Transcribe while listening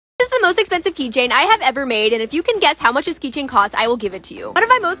the most expensive keychain I have ever made, and if you can guess how much this keychain costs, I will give it to you. One of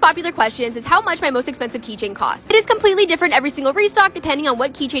my most popular questions is how much my most expensive keychain costs. It is completely different every single restock depending on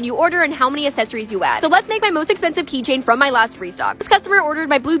what keychain you order and how many accessories you add. So let's make my most expensive keychain from my last restock. This customer ordered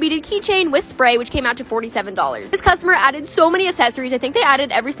my blue beaded keychain with spray, which came out to $47. This customer added so many accessories. I think they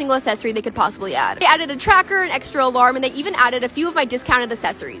added every single accessory they could possibly add. They added a tracker, an extra alarm, and they even added a few of my discounted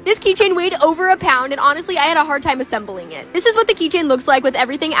accessories. This keychain weighed over a pound, and honestly, I had a hard time assembling it. This is what the keychain looks like with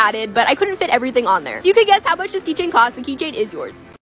everything added, but I couldn't fit everything on there. If you could guess how much this keychain costs, the keychain is yours.